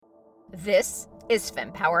This is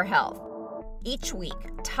FemPower Health. Each week,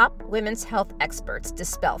 top women's health experts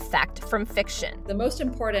dispel fact from fiction. The most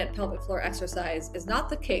important pelvic floor exercise is not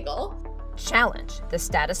the Kegel. Challenge the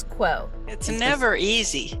status quo. It's never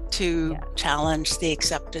easy to challenge the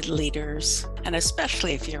accepted leaders, and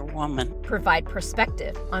especially if you're a woman. Provide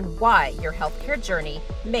perspective on why your healthcare journey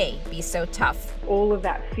may be so tough. All of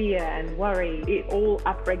that fear and worry, it all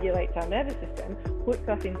upregulates our nervous system, puts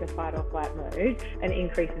us into fight or flight mode, and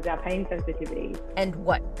increases our pain sensitivity. And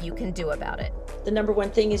what you can do about it. The number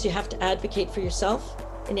one thing is you have to advocate for yourself,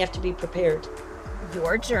 and you have to be prepared.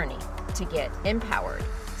 Your journey to get empowered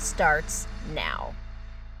starts now.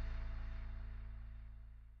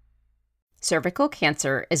 Cervical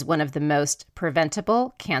cancer is one of the most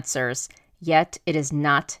preventable cancers, yet it is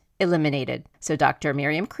not eliminated. So Dr.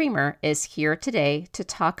 Miriam Creamer is here today to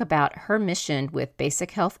talk about her mission with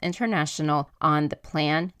Basic Health International on the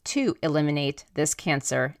plan to eliminate this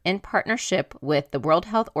cancer in partnership with the World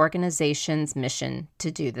Health Organization's mission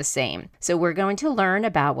to do the same. So we're going to learn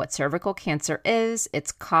about what cervical cancer is,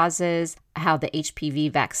 its causes, how the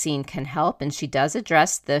HPV vaccine can help, and she does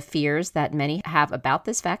address the fears that many have about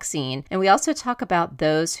this vaccine. And we also talk about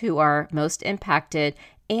those who are most impacted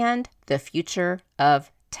and the future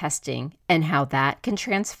of testing and how that can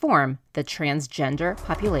transform the transgender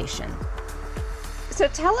population. So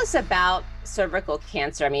tell us about cervical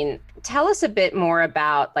cancer. I mean, tell us a bit more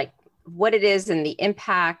about what it is and the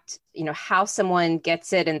impact, how someone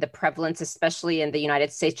gets it and the prevalence, especially in the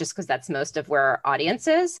United States, just because that's most of where our audience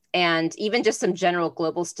is, and even just some general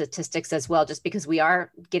global statistics as well, just because we are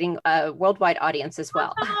getting a worldwide audience as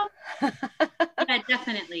well. Yeah,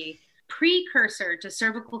 definitely. Precursor to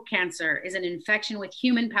cervical cancer is an infection with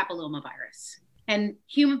human papillomavirus. And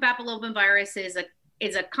human papillomavirus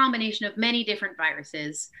is a combination of many different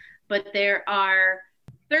viruses, but there are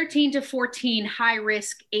 13 to 14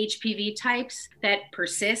 high-risk HPV types that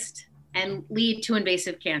persist and lead to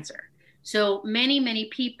invasive cancer. So many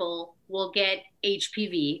people will get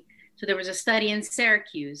HPV. So there was a study in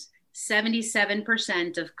Syracuse,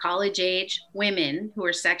 77% of college-age women who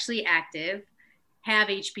are sexually active have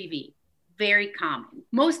HPV. Very common.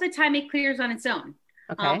 Most of the time it clears on its own.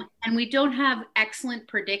 Okay. And we don't have excellent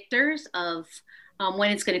predictors of when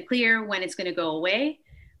it's going to clear, when it's going to go away.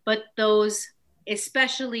 But those,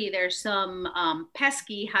 especially there's some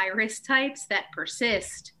pesky high-risk types that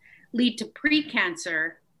persist, lead to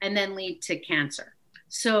precancer and then lead to cancer.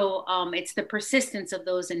 So it's the persistence of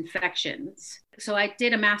those infections. So I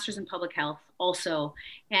did a master's in public health also,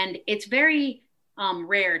 and it's very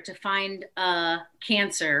rare to find a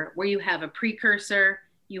cancer where you have a precursor,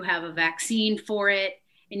 you have a vaccine for it,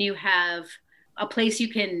 and you have a place you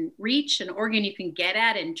can reach, an organ you can get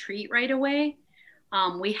at and treat right away.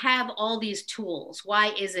 We have all these tools.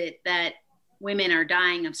 Why is it that women are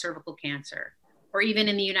dying of cervical cancer? Or even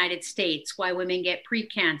in the United States, why women get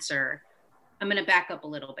precancer? I'm going to back up a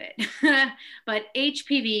little bit. But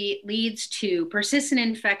HPV leads to persistent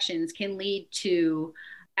infections, can lead to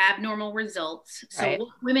abnormal results. So right. What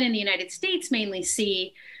women in the United States mainly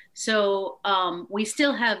see. So we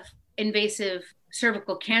still have invasive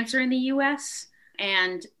cervical cancer in the US.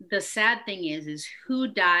 And the sad thing is who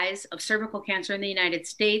dies of cervical cancer in the United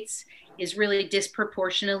States is really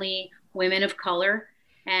disproportionately women of color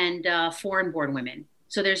and foreign-born women.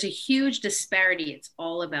 So there's a huge disparity. It's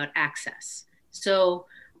all about access. So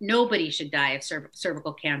nobody should die of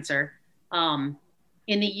cervical cancer.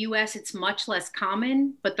 In the US, it's much less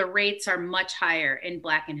common, but the rates are much higher in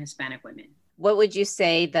Black and Hispanic women. What would you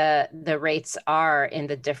say the rates are in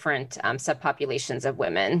the different subpopulations of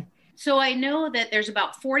women? So I know that there's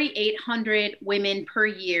about 4,800 women per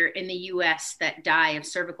year in the US that die of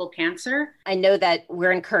cervical cancer. I know that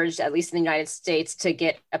we're encouraged, at least in the United States, to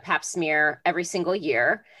get a pap smear every single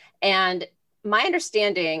year. And my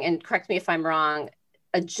understanding, and correct me if I'm wrong,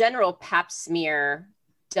 a general pap smear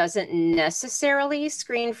doesn't necessarily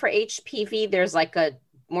screen for HPV. There's a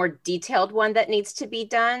more detailed one that needs to be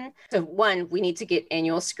done. So one, we need to get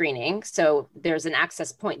annual screening. So there's an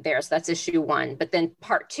access point there. So that's issue one. But then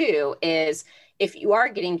part two is if you are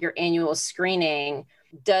getting your annual screening,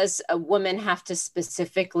 does a woman have to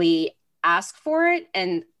specifically ask for it?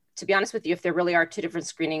 And to be honest with you, if there really are two different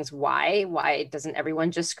screenings, why doesn't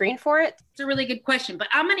everyone just screen for it? It's a really good question, but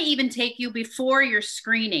I'm going to even take you before your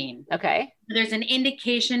screening. Okay. There's an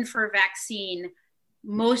indication for a vaccine,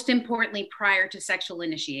 most importantly, prior to sexual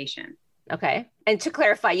initiation. Okay. And to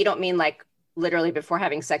clarify, you don't mean literally before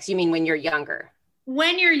having sex. You mean when you're younger?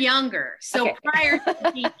 When you're younger. So okay. Prior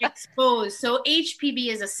to being exposed. So HPV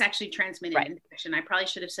is a sexually transmitted right. infection. I probably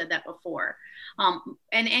should have said that before. And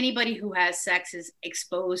anybody who has sex is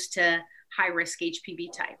exposed to high-risk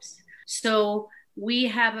HPV types. So we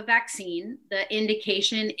have a vaccine. The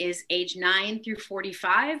indication is age 9 through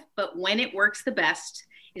 45, but when it works the best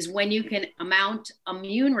is when you can mount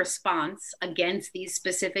immune response against these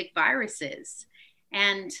specific viruses.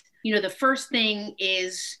 And, the first thing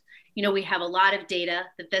is, we have a lot of data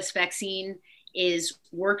that this vaccine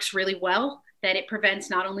works really well, that it prevents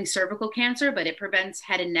not only cervical cancer, but it prevents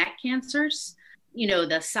head and neck cancers.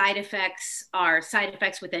 The side effects are side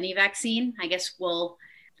effects with any vaccine. I guess we'll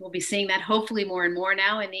be seeing that hopefully more and more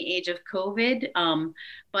now in the age of COVID.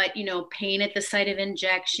 But, pain at the site of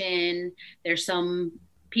injection. There's some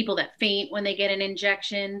people that faint when they get an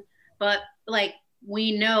injection. But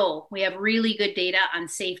we know we have really good data on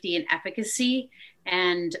safety and efficacy.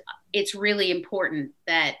 And it's really important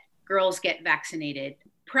that girls get vaccinated,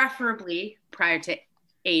 preferably prior to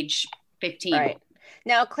age 15. Right.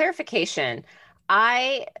 Now, clarification.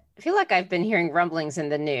 I feel like I've been hearing rumblings in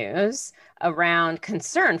the news around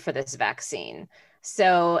concern for this vaccine.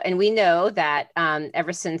 So, and we know that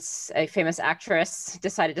ever since a famous actress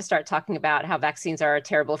decided to start talking about how vaccines are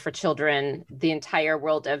terrible for children, the entire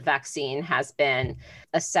world of vaccine has been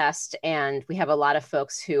assessed, and we have a lot of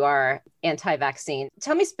folks who are anti-vaccine.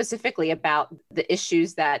 Tell me specifically about the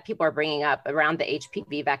issues that people are bringing up around the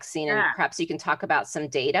HPV vaccine, and perhaps you can talk about some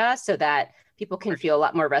data so that people can feel a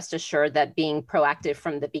lot more rest assured that being proactive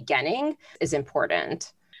from the beginning is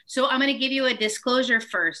important. So I'm going to give you a disclosure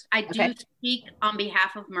first. I do speak on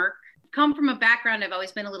behalf of Merck. Come from a background, I've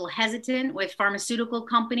always been a little hesitant with pharmaceutical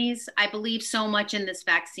companies. I believe so much in this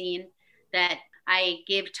vaccine that I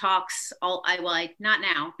give talks not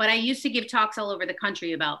now, but I used to give talks all over the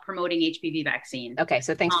country about promoting HPV vaccine. Okay,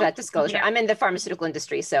 so thanks for that disclosure. Yeah. I'm in the pharmaceutical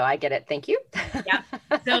industry, so I get it. Thank you. Yeah.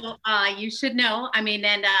 So you should know.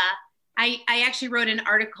 I actually wrote an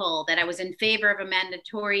article that I was in favor of a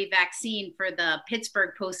mandatory vaccine for the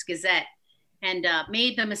Pittsburgh Post-Gazette, and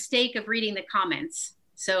made the mistake of reading the comments.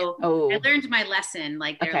 So I learned my lesson.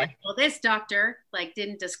 They're like, well, this doctor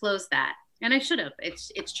didn't disclose that. And I should have.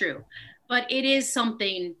 It's true. But it is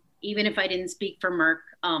something, even if I didn't speak for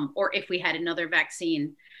Merck, or if we had another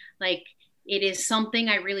vaccine, it is something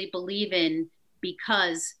I really believe in,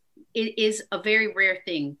 because it is a very rare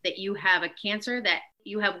thing that you have a cancer that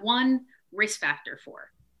you have one risk factor for.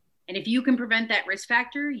 And if you can prevent that risk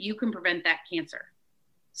factor, you can prevent that cancer.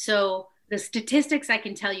 So the statistics I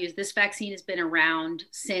can tell you is this vaccine has been around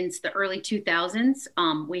since the early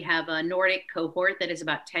 2000s. We have a Nordic cohort that is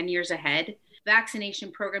about 10 years ahead.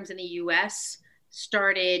 Vaccination programs in the US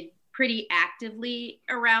started pretty actively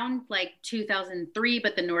around 2003,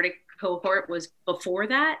 but the Nordic cohort was before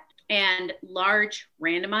that. And large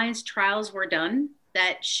randomized trials were done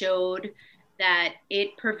that showed that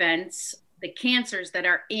it prevents the cancers that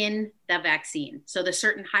are in the vaccine. So the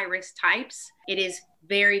certain high-risk types, it is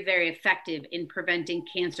very, very effective in preventing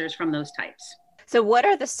cancers from those types. So what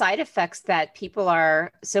are the side effects that people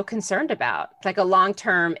are so concerned about? A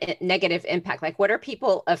long-term negative impact? What are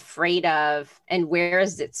people afraid of, and where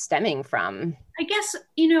is it stemming from? I guess,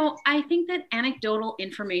 I think that anecdotal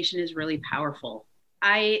information is really powerful.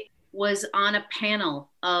 I was on a panel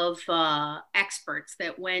of experts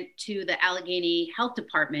that went to the Allegheny Health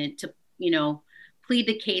Department to, plead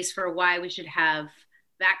the case for why we should have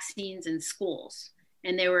vaccines in schools.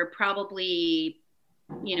 And there were probably,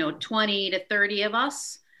 20 to 30 of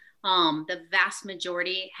us. The vast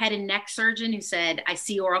majority, head and neck surgeon who said, I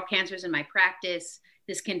see oral cancers in my practice.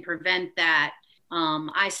 This can prevent that.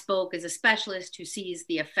 I spoke as a specialist who sees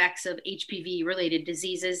the effects of HPV-related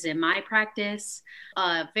diseases in my practice.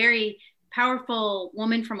 A very powerful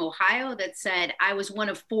woman from Ohio that said, I was one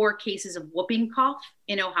of 4 cases of whooping cough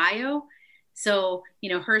in Ohio. So,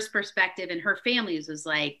 her perspective and her family's was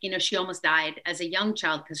she almost died as a young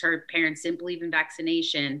child because her parents didn't believe in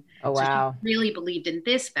vaccination. Oh, wow. So she really believed in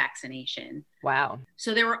this vaccination. Wow.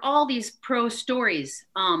 So there were all these pro stories.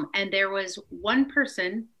 And there was one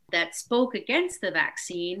person that spoke against the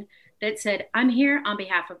vaccine that said, I'm here on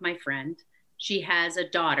behalf of my friend. She has a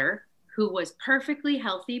daughter who was perfectly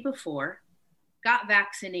healthy before, got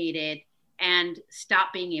vaccinated, and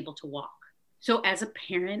stopped being able to walk. So as a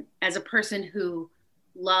parent, as a person who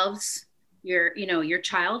loves your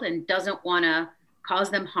child and doesn't want to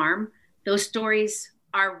cause them harm, those stories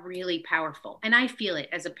are really powerful. And I feel it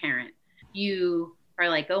as a parent. You are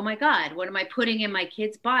like, oh my God, what am I putting in my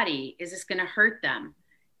kid's body? Is this going to hurt them?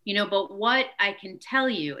 But what I can tell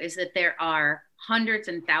you is that there are hundreds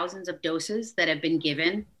and thousands of doses that have been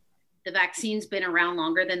given. The vaccine's been around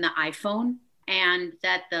longer than the iPhone, and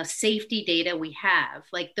that the safety data we have,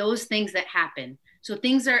 those things that happen. So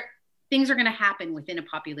things are going to happen within a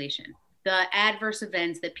population. The adverse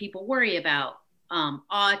events that people worry about,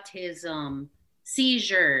 autism,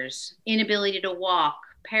 seizures, inability to walk,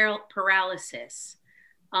 paralysis.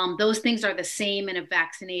 Those things are the same in a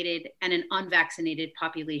vaccinated and an unvaccinated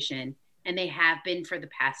population, and they have been for the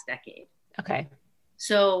past decade. Okay.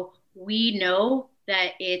 So we know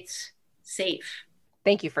that it's safe.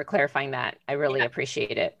 Thank you for clarifying that. I really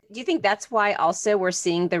appreciate it. Do you think that's why also we're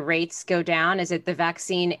seeing the rates go down? Is it the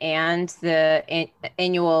vaccine and the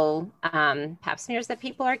annual pap smears that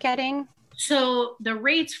people are getting? So the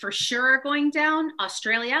rates for sure are going down.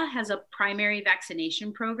 Australia has a primary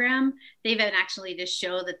vaccination program. They've actually just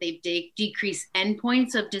show that they've decreased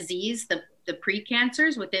endpoints of disease, the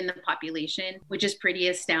precancers within the population, which is pretty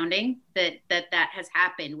astounding that has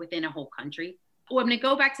happened within a whole country. Well, I'm going to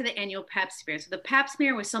go back to the annual pap smear. So the pap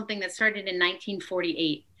smear was something that started in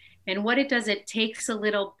 1948. And what it does, it takes a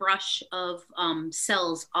little brush of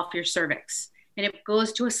cells off your cervix, and it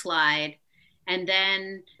goes to a slide. And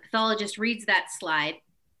then the pathologist reads that slide.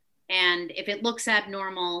 And if it looks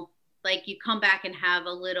abnormal, like you come back and have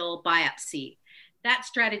a little biopsy. That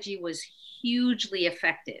strategy was hugely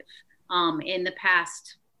effective in the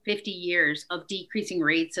past 50 years of decreasing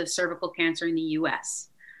rates of cervical cancer in the US.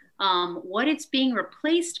 What it's being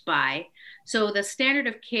replaced by, so the standard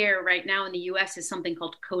of care right now in the US is something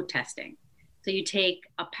called co-testing. So you take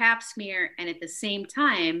a pap smear, and at the same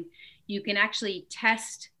time, you can actually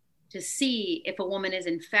test to see if a woman is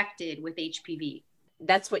infected with HPV.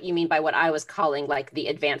 That's what you mean by what I was calling like the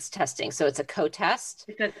advanced testing. So it's a co-test?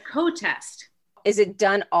 It's a co-test. Is it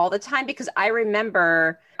done all the time? Because I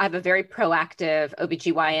remember I have a very proactive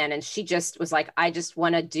OBGYN, and she just was like, I just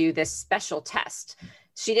want to do this special test.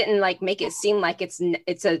 She didn't like make it seem like it's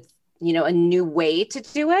a, a new way to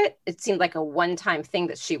do it. It seemed like a one-time thing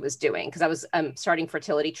that she was doing, because I was starting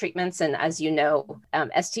fertility treatments. And as you know,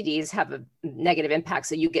 STDs have a negative impact.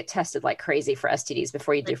 So you get tested like crazy for STDs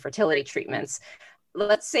before you do fertility treatments.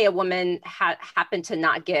 Let's say a woman happened to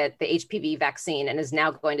not get the HPV vaccine and is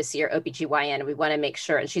now going to see her OBGYN, and we want to make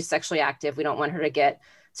sure, and she's sexually active, we don't want her to get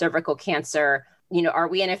cervical cancer. Are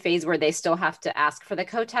we in a phase where they still have to ask for the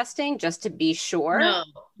co-testing just to be sure?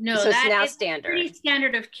 No, so it's now standard. Pretty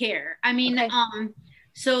standard of care. I mean, okay.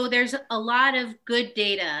 So there's a lot of good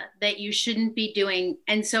data that you shouldn't be doing.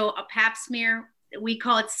 And so a pap smear, we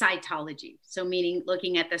call it cytology. So meaning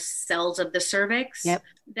looking at the cells of the cervix. Yep.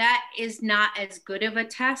 That is not as good of a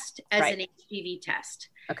test as an HPV test.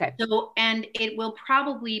 Okay. So, and it will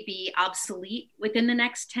probably be obsolete within the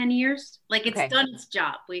next 10 years. Like it's done its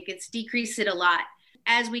job. It's decreased it a lot.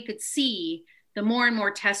 As we could see, the more and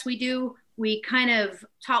more tests we do, we kind of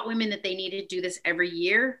taught women that they needed to do this every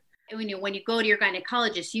year. And when you go to your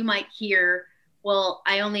gynecologist, you might hear, well,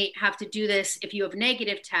 I only have to do this if you have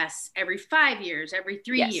negative tests every 5 years, every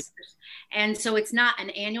 3 years. And so it's not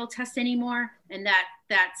an annual test anymore. And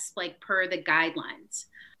that's like per the guidelines.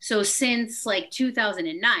 So since like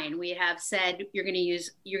 2009, we have said you're going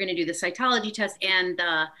to do the cytology test and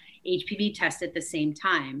the HPV test at the same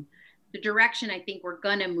time. The direction I think we're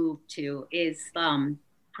going to move to is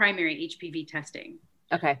primary HPV testing.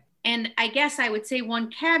 Okay. And I guess I would say one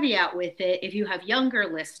caveat with it, if you have younger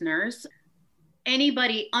listeners,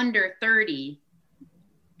 anybody under 30,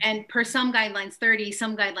 and per some guidelines 30,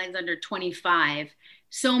 some guidelines under 25,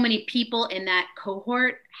 so many people in that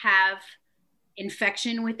cohort have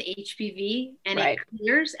infection with HPV and it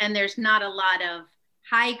clears, and there's not a lot of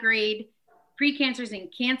high grade precancers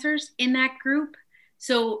and cancers in that group.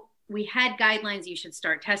 So we had guidelines, you should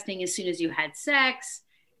start testing as soon as you had sex,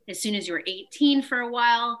 as soon as you were 18 for a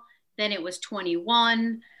while, then it was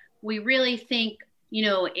 21. We really think,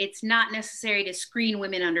 it's not necessary to screen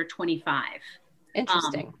women under 25.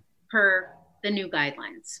 Interesting. Per the new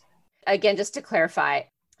guidelines. Again, just to clarify,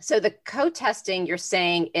 so the co-testing you're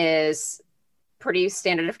saying is pretty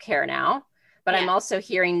standard of care now, but I'm also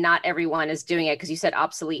hearing not everyone is doing it, because you said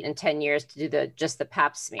obsolete in 10 years to do just the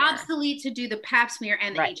pap smear. Obsolete to do the pap smear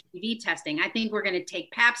and the HPV testing. I think we're going to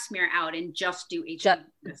take pap smear out and just do HPV testing.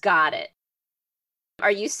 Got it.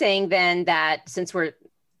 Are you saying then that since we're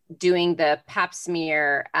doing the pap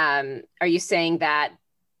smear, are you saying that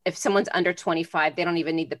if someone's under 25, they don't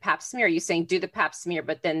even need the pap smear? Are you saying do the pap smear,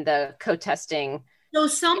 but then the co-testing? So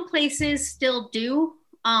some places still do.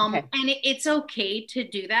 And it's okay to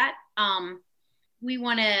do that. We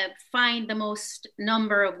want to find the most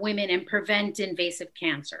number of women and prevent invasive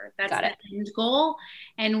cancer. That's the end goal.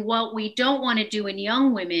 And what we don't want to do in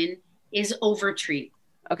young women is overtreat.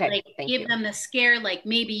 Okay. Like give them the scare, like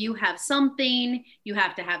maybe you have something, you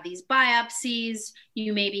have to have these biopsies,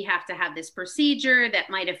 you maybe have to have this procedure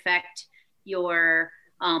that might affect your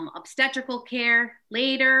obstetrical care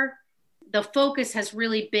later. The focus has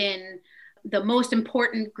really been The most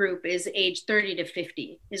important group is age 30 to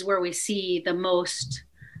 50 is where we see the most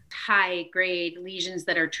high grade lesions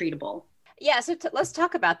that are treatable. Yeah, so let's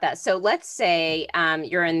talk about that. So let's say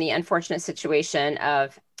you're in the unfortunate situation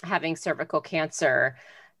of having cervical cancer.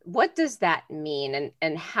 What does that mean,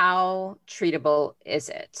 and how treatable is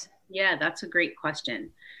it? Yeah, that's a great question.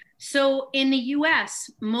 So in the US,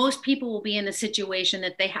 most people will be in the situation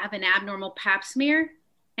that they have an abnormal pap smear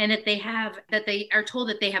and that they are told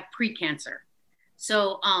that they have precancer.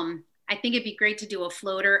 So I think it'd be great to do a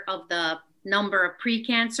floater of the number of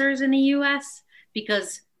precancers in the US,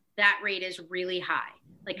 because that rate is really high.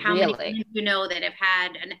 Like how many people you know that have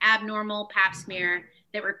had an abnormal pap smear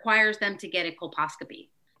that requires them to get a colposcopy?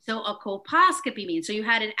 So a colposcopy means, so you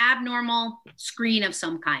had an abnormal screen of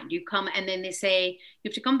some kind. You come and then they say, you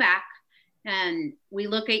have to come back and we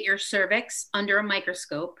look at your cervix under a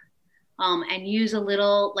microscope and use a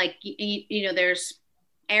little, like, there's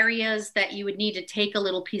areas that you would need to take a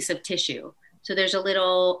little piece of tissue. So there's a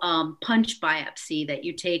little punch biopsy that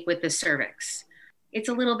you take with the cervix. It's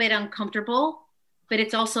a little bit uncomfortable, but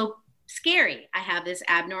it's also scary. I have this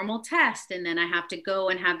abnormal test and then I have to go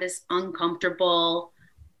and have this uncomfortable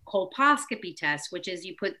colposcopy test, which is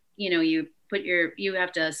you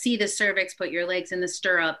have to see the cervix, put your legs in the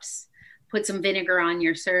stirrups, put some vinegar on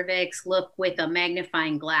your cervix, look with a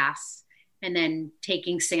magnifying glass, and then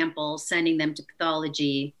taking samples, sending them to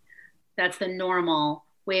pathology. That's the normal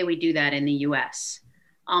way we do that in the US.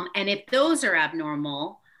 And if those are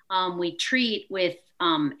abnormal, we treat with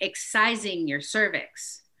excising your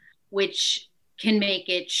cervix, which can make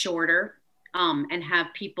it shorter, and have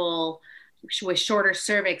people with shorter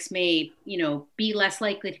cervix may, be less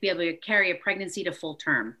likely to be able to carry a pregnancy to full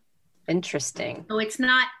term. Interesting. So it's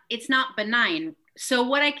not benign. So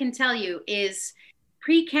what I can tell you is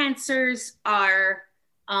precancers are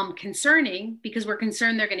concerning because we're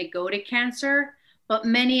concerned they're going to go to cancer, but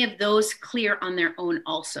many of those clear on their own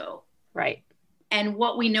also. Right. And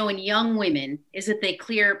what we know in young women is that they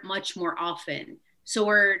clear much more often. So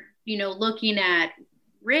we're, looking at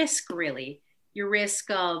risk, really, your risk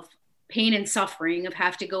of pain and suffering of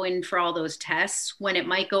have to go in for all those tests when it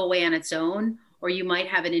might go away on its own, or you might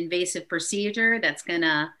have an invasive procedure that's going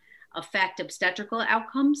to affect obstetrical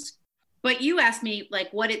outcomes. But you asked me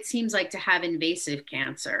what it seems like to have invasive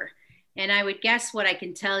cancer. And I would guess what I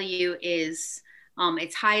can tell you is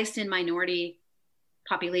it's highest in minority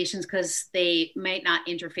populations because they might not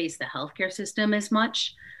interface the healthcare system as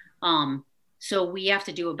much. So we have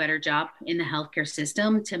to do a better job in the healthcare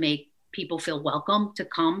system to make people feel welcome to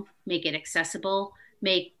come, make it accessible,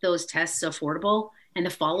 make those tests affordable and the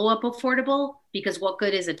follow-up affordable, because what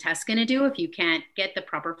good is a test going to do if you can't get the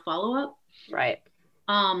proper follow-up? Right.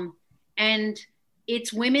 And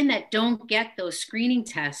it's women that don't get those screening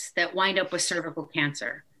tests that wind up with cervical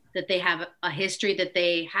cancer, that they have a history that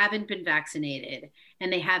they haven't been vaccinated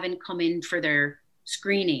and they haven't come in for their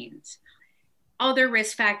screenings. Other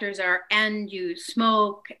risk factors are, and you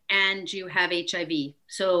smoke and you have HIV.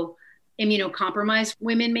 So immunocompromised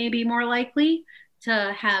women may be more likely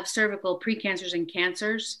to have cervical precancers and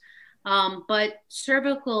cancers. But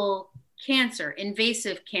cervical cancer,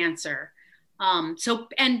 invasive cancer. And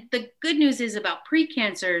the good news is about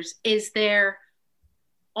precancers is they're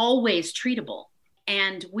always treatable.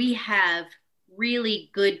 And we have really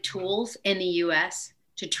good tools in the US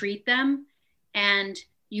to treat them. And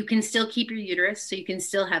you can still keep your uterus, so you can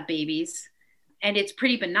still have babies. And it's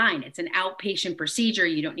pretty benign. It's an outpatient procedure.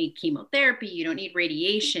 You don't need chemotherapy. You don't need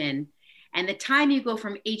radiation. And the time you go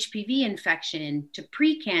from HPV infection to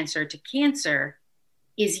precancer to cancer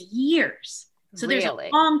is years. So there's a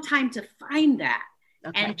long time to find that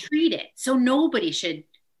and treat it. So nobody should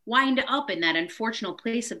wind up in that unfortunate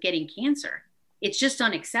place of getting cancer. It's just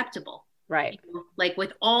unacceptable. Right. Like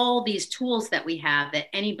with all these tools that we have,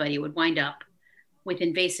 that anybody would wind up with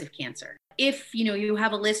invasive cancer. If you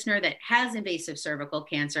have a listener that has invasive cervical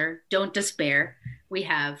cancer, don't despair. We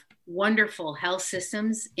have wonderful health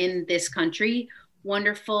systems in this country,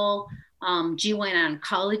 wonderful GYN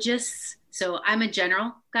oncologists. So I'm a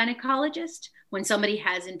general gynecologist. When somebody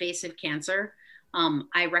has invasive cancer,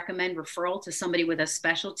 I recommend referral to somebody with a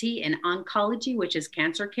specialty in oncology, which is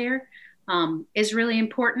cancer care, is really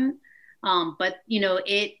important. But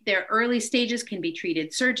their early stages can be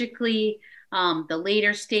treated surgically. The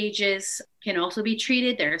later stages can also be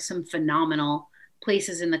treated. There are some phenomenal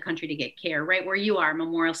places in the country to get care. Right where you are,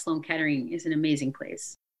 Memorial Sloan Kettering is an amazing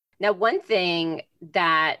place. Now, one thing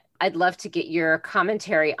that I'd love to get your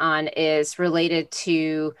commentary on is related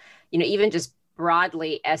to, even just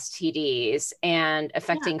broadly STDs and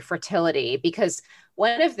affecting fertility, because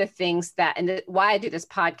one of the things that, and why I do this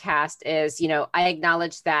podcast is, I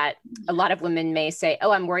acknowledge that a lot of women may say, oh,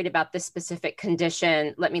 I'm worried about this specific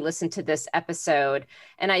condition. Let me listen to this episode.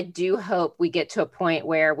 And I do hope we get to a point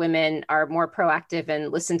where women are more proactive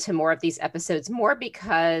and listen to more of these episodes more,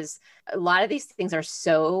 because a lot of these things are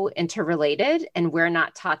so interrelated and we're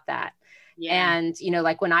not taught that. Yeah. And,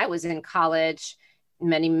 like when I was in college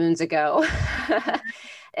many moons ago,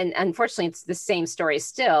 and unfortunately it's the same story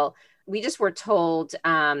still, we just were told,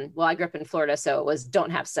 I grew up in Florida, so it was don't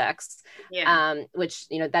have sex, which,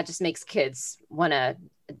 that just makes kids want to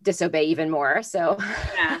disobey even more. So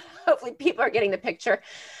hopefully people are getting the picture.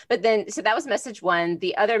 But then, so that was message one.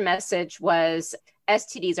 The other message was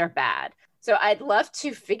STDs are bad. So I'd love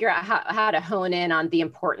to figure out how to hone in on the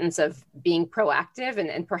importance of being proactive.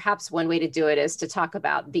 And perhaps one way to do it is to talk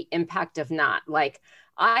about the impact of not. Like,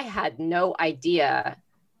 I had no idea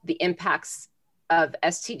the impacts of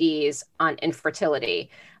STDs on infertility.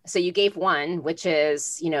 So you gave one, which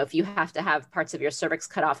is, if you have to have parts of your cervix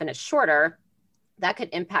cut off and it's shorter, that could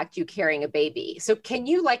impact you carrying a baby. So can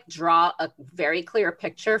you draw a very clear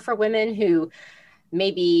picture for women who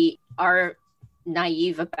maybe are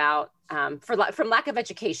naive about, from lack of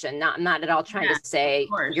education, not at all trying to say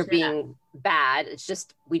you're being bad. It's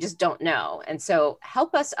just, we just don't know. And so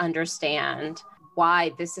help us understand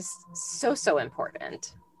why this is so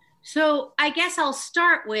important. So I guess I'll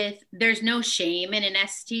start with, there's no shame in an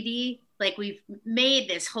STD. Like, we've made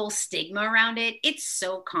this whole stigma around it. It's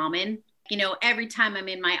so common. Every time I'm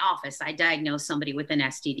in my office, I diagnose somebody with an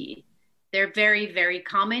STD. They're very, very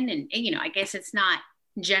common. And, I guess it's not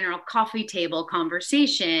general coffee table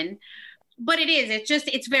conversation, but it is.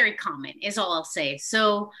 It's very common is all I'll say.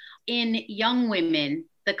 So in young women,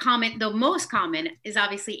 the most common is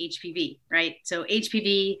obviously HPV, right? So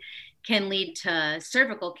HPV can lead to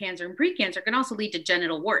cervical cancer, and precancer can also lead to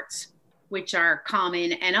genital warts, which are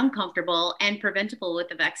common and uncomfortable and preventable with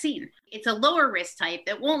the vaccine. It's a lower risk type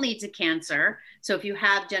that won't lead to cancer. So if you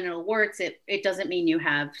have genital warts, it doesn't mean you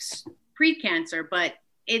have precancer, but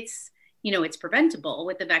it's preventable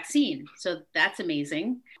with the vaccine. So that's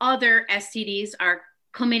amazing. Other STDs are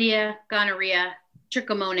chlamydia, gonorrhea,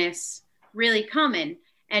 trichomonas, really common.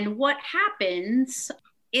 And what happens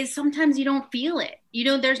is sometimes you don't feel it.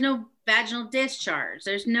 There's no vaginal discharge.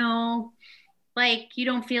 There's no, you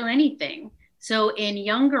don't feel anything. So in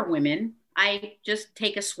younger women, I just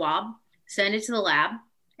take a swab, send it to the lab,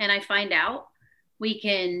 and I find out. We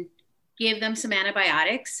can give them some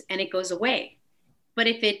antibiotics and it goes away. But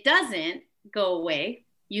if it doesn't go away,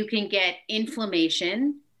 you can get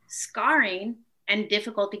inflammation, scarring, and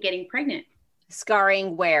difficulty getting pregnant.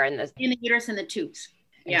 Scarring where? In the uterus and the tubes.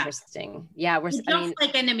 Interesting. Yeah.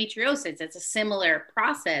 Like endometriosis, it's a similar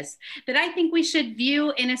process that I think we should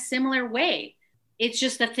view in a similar way. It's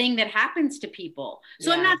just a thing that happens to people.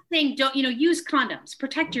 So I'm not saying don't, use condoms,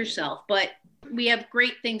 protect yourself, but we have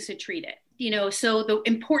great things to treat it. So the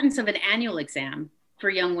importance of an annual exam for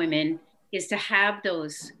young women is to have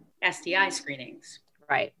those STI screenings.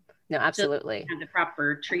 Right. No, absolutely. So have the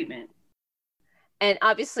proper treatment. And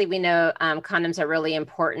obviously we know condoms are really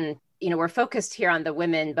important. We're focused here on the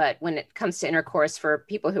women, but when it comes to intercourse for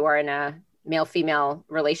people who are in a male-female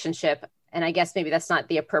relationship, and I guess maybe that's not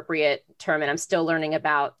the appropriate term, and I'm still learning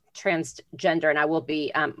about transgender, and I will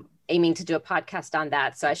be aiming to do a podcast on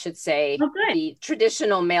that. So I should say the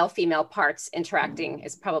traditional male-female parts interacting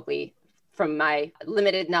is probably, from my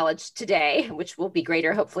limited knowledge today, which will be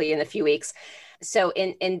greater hopefully in a few weeks. So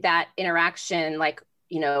in that interaction,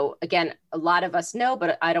 again, a lot of us know,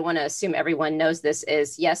 but I don't want to assume everyone knows this,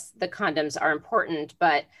 is yes, the condoms are important,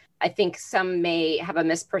 but I think some may have a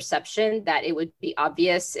misperception that it would be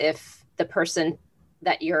obvious if the person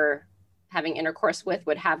that you're having intercourse with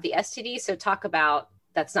would have the STD. So talk about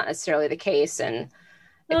that's not necessarily the case. And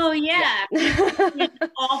it can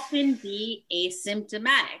often be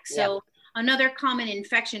asymptomatic. So another common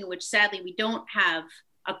infection, which sadly we don't have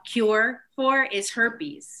a cure for, is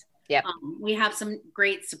herpes. Yep. We have some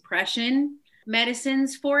great suppression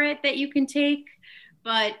medicines for it that you can take,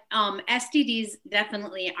 but STDs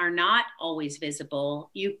definitely are not always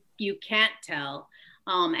visible. You can't tell.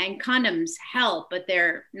 And condoms help, but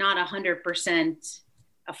they're not 100%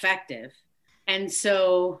 effective. And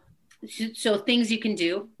so things you can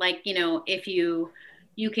do, if you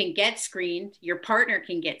can get screened, your partner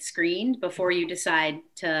can get screened before you decide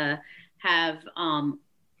to have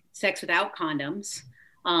sex without condoms.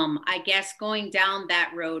 I guess going down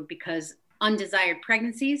that road, because undesired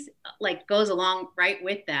pregnancies goes along right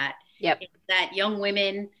with that. Yep. That young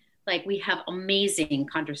women, we have amazing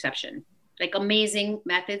contraception. like amazing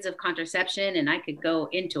methods of contraception, and I could go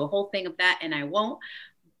into a whole thing of that, and I won't.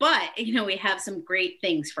 But, we have some great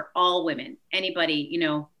things for all women, anybody,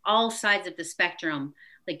 all sides of the spectrum.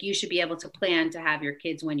 Like, you should be able to plan to have your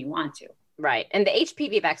kids when you want to. Right. And the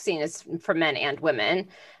HPV vaccine is for men and women.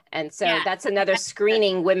 And so that's another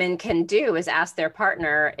screening women can do, is ask their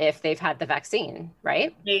partner if they've had the vaccine,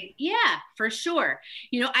 right? Yeah, for sure.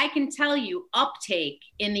 I can tell you uptake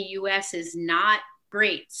in the US is not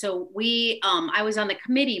great. So I was on the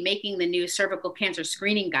committee making the new cervical cancer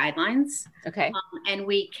screening guidelines. Okay. And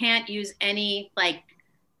we can't use any like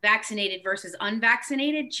vaccinated versus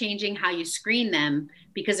unvaccinated, changing how you screen them,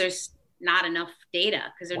 because there's not enough data,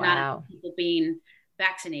 because there's not enough people being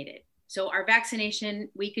vaccinated. So our vaccination,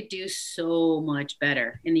 we could do so much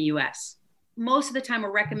better in the US. Most of the time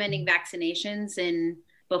we're recommending vaccinations in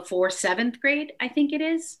before 7th grade, I think it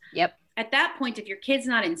is. Yep. At that point, if your kid's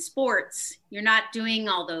not in sports, you're not doing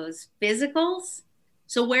all those physicals.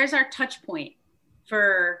 So where's our touch point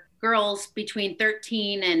for girls between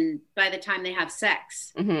 13 and by the time they have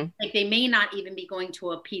sex? Mm-hmm. Like, they may not even be going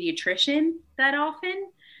to a pediatrician that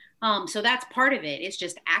often. So that's part of it. It's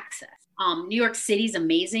just access. New York City's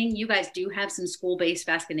amazing. You guys do have some school-based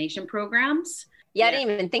vaccination programs. Yeah, I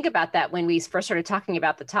didn't even think about that when we first started talking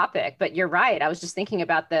about the topic, but you're right. I was just thinking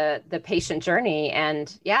about the patient journey.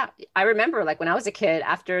 And yeah, I remember like when I was a kid,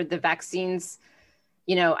 after the vaccines,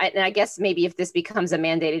 and I guess maybe if this becomes a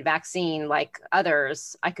mandated vaccine like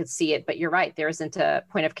others, I could see it. But you're right. There isn't a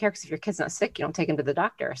point of care, because if your kid's not sick, you don't take him to the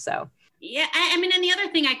doctor. So yeah, I mean, and the other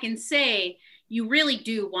thing I can say, you really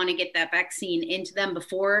do want to get that vaccine into them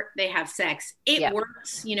before they have sex. It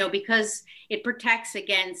works, because it protects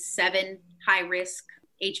against 7 high-risk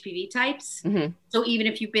HPV types. Mm-hmm. So even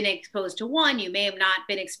if you've been exposed to one, you may have not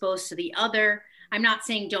been exposed to the other. I'm not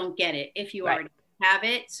saying don't get it if you already have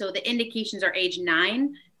it. So the indications are age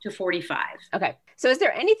 9 to 45. Okay. So is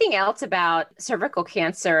there anything else about cervical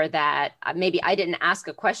cancer that maybe I didn't ask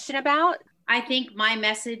a question about? I think my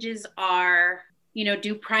messages are,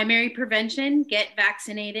 do primary prevention, get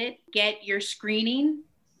vaccinated, get your screening.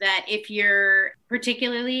 That if you're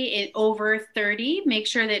particularly over 30, make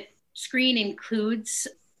sure that screen includes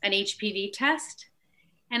an HPV test.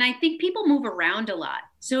 And I think people move around a lot.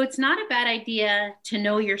 So it's not a bad idea to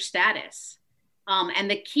know your status.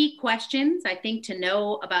 And the key questions, I think, to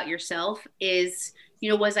know about yourself is,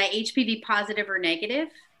 was I HPV positive or negative?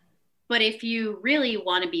 But if you really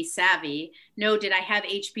want to be savvy, did I have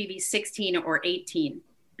HPV 16 or 18?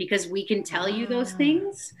 Because we can tell you those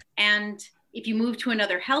things. And if you move to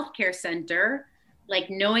another healthcare center, like,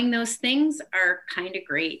 knowing those things are kind of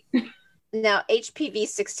great. Now, HPV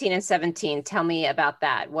 16 and 17, tell me about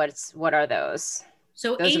that. What are those?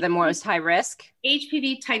 So those are the most high risk?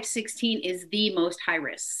 HPV type 16 is the most high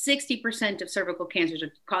risk. 60% of cervical cancers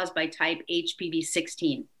are caused by type HPV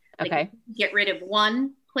 16. Okay. Like, get rid of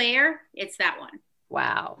one player, it's that one.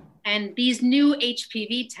 Wow. And these new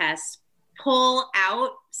HPV tests pull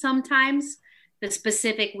out sometimes the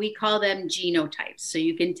specific, we call them genotypes. So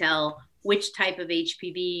you can tell which type of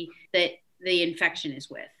HPV that the infection is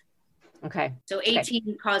with. Okay. So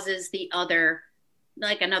 18 causes the other,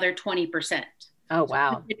 like another 20%. Oh,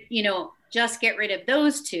 wow. So, just get rid of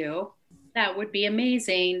those two. That would be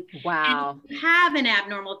amazing. Wow. And if you have an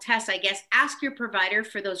abnormal test, I guess, ask your provider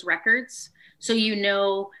for those records so you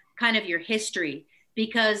know kind of your history.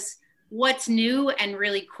 Because what's new and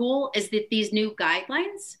really cool is that these new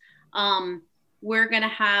guidelines, we're going to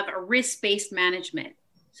have a risk-based management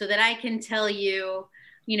so that I can tell you,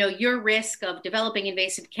 your risk of developing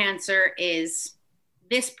invasive cancer is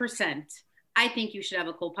this percent. I think you should have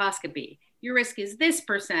a colposcopy. Your risk is this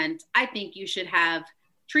percent. I think you should have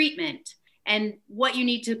treatment. And what you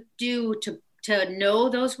need to do to know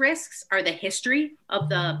those risks are the history of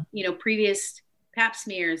the, previous pap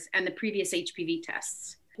smears and the previous HPV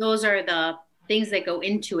tests. Those are the things that go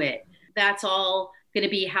into it. That's all going to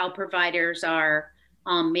be how providers are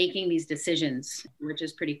making these decisions, which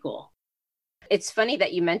is pretty cool. It's funny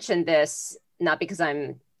that you mentioned this, not because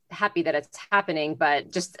I'm happy that it's happening,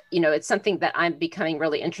 but just, it's something that I'm becoming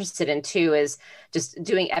really interested in too, is just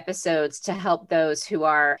doing episodes to help those who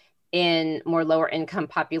are in more lower income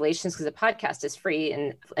populations, because the podcast is free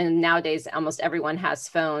and nowadays almost everyone has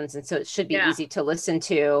phones. And so it should be easy to listen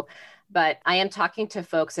to. But I am talking to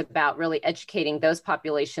folks about really educating those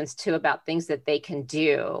populations too about things that they can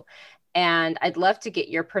do. And I'd love to get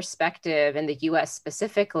your perspective in the US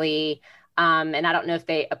specifically. And I don't know if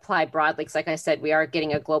they apply broadly, because like I said, we are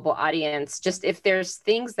getting a global audience. Just if there's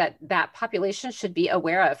things that population should be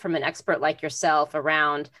aware of from an expert like yourself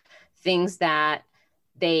around things that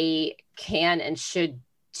they can and should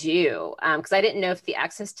do? Because I didn't know if the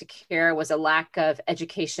access to care was a lack of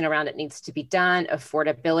education around it needs to be done,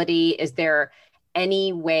 affordability. Is there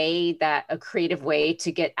any way that a creative way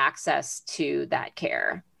to get access to that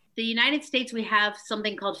care? The United States, we have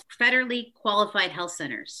something called federally qualified health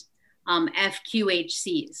centers,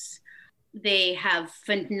 FQHCs. They have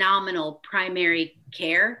phenomenal primary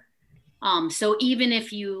care. So even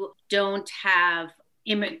if you don't have,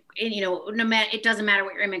 it doesn't matter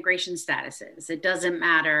what your immigration status is. It doesn't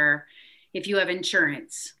matter if you have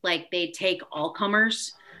insurance. Like, they take all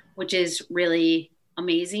comers, which is really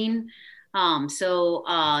amazing. So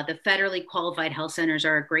the federally qualified health centers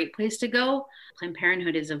are a great place to go. Planned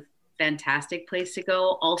Parenthood is a fantastic place to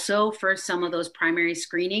go also for some of those primary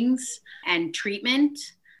screenings and treatment.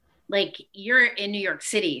 Like, you're in New York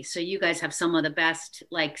City, so you guys have some of the best,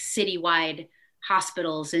 like, citywide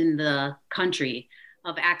hospitals in the country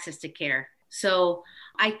of access to care. So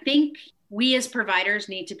I think we as providers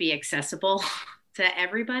need to be accessible to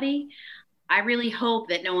everybody. I really hope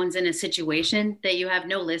that no one's in a situation, that you have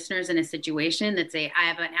no listeners in a situation that say, I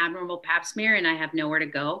have an abnormal pap smear and I have nowhere to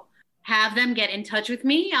go. Have them get in touch with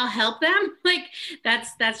me. I'll help them. Like,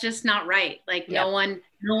 that's just not right. Like, no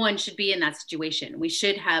one should be in that situation. We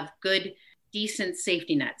should have good, decent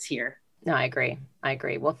safety nets here. No, I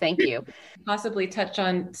agree. Well, thank you. Possibly touch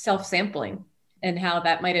on self-sampling and how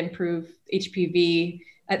that might improve HPV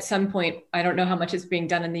at some point. I don't know how much is being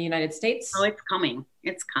done in the United States. Oh, it's coming.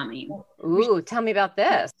 It's coming. Ooh, tell me about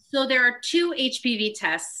this. So there are 2 HPV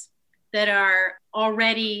tests that are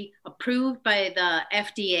already approved by the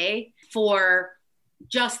FDA for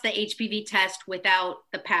just the HPV test without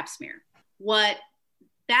the pap smear. What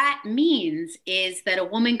that means is that a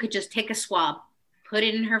woman could just take a swab, put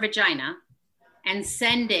it in her vagina, and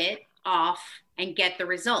send it off and get the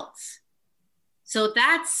results. So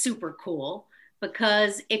that's super cool,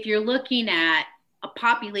 because if you're looking at a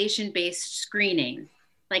population-based screening,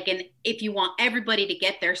 if you want everybody to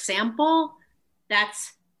get their sample,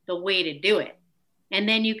 that's the way to do it. And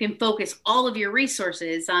then you can focus all of your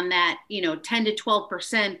resources on that, 10 to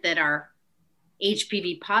 12% that are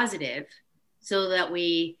HPV positive, so that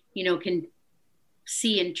we, can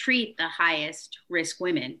see and treat the highest risk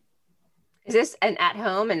women. Is this an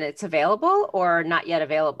at-home and it's available or not yet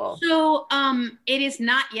available? So it is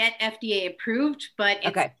not yet FDA approved, but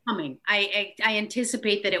it's coming. I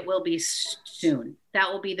anticipate that it will be soon.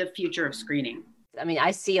 That will be the future of screening. I mean,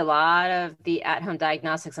 I see a lot of the at-home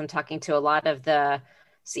diagnostics. I'm talking to a lot of the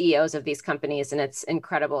CEOs of these companies, and it's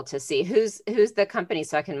incredible to see who's the company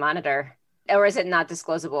so I can monitor. Or is it not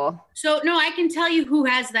disclosable? So no, I can tell you who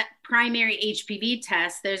has that primary HPV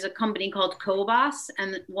test. There's a company called Cobas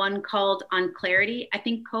and one called OnClarity. I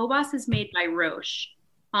think Cobas is made by Roche.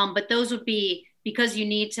 But those would be, because you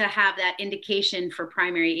need to have that indication for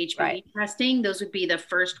primary HPV testing, those would be the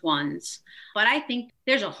first ones. But I think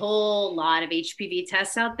there's a whole lot of HPV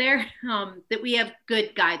tests out there that we have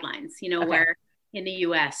good guidelines, where in the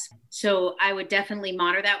US. So I would definitely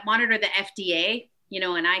monitor the FDA,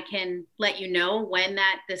 and I can let you know when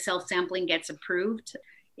the self-sampling gets approved.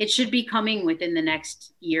 It should be coming within the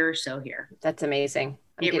next year or so here. That's amazing.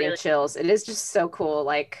 I'm getting chills. It is just so cool,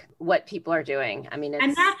 like, what people are doing. I mean,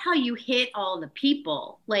 and that's how you hit all the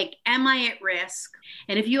people. Like, am I at risk?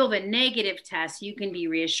 And if you have a negative test, you can be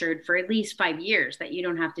reassured for at least 5 years that you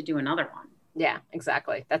don't have to do another one. Yeah,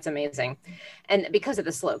 exactly. That's amazing. And because of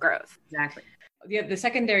the slow growth. Exactly. The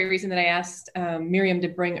secondary reason that I asked Miriam to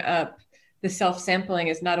bring up the self-sampling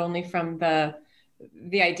is not only from the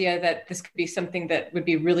idea that this could be something that would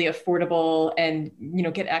be really affordable and,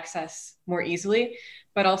 get access more easily,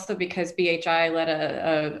 but also because BHI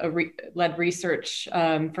led research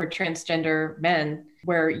for transgender men,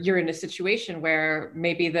 where you're in a situation where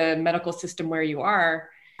maybe the medical system where you are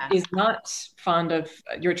is not fond of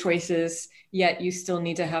your choices, yet you still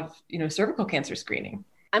need to have, cervical cancer screening.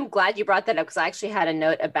 I'm glad you brought that up, because I actually had a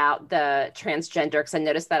note about the transgender, because I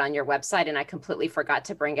noticed that on your website and I completely forgot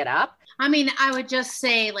to bring it up. I mean, I would just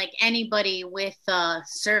say, like, anybody with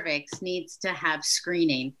cervix needs to have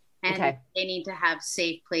screening, and they need to have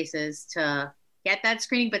safe places to get that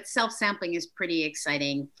screening. But self-sampling is pretty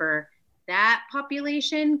exciting for that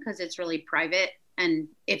population because it's really private. And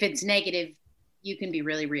if it's negative, you can be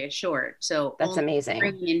really reassured. So that's amazing.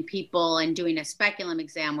 Bringing in people and doing a speculum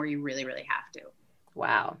exam where you really, really have to.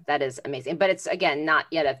 Wow, that is amazing. But it's, again, not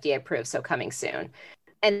yet FDA approved, so coming soon.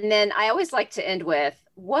 And then I always like to end with,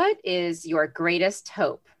 what is your greatest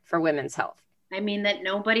hope for women's health? I mean, that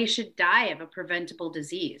nobody should die of a preventable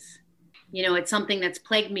disease. It's something that's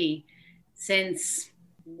plagued me since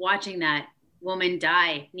watching that woman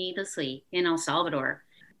die needlessly in El Salvador.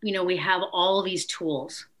 We have all these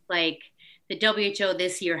tools. Like, the WHO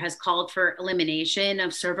this year has called for elimination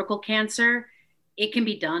of cervical cancer, it can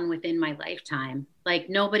be done within my lifetime. Like,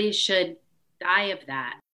 nobody should die of that.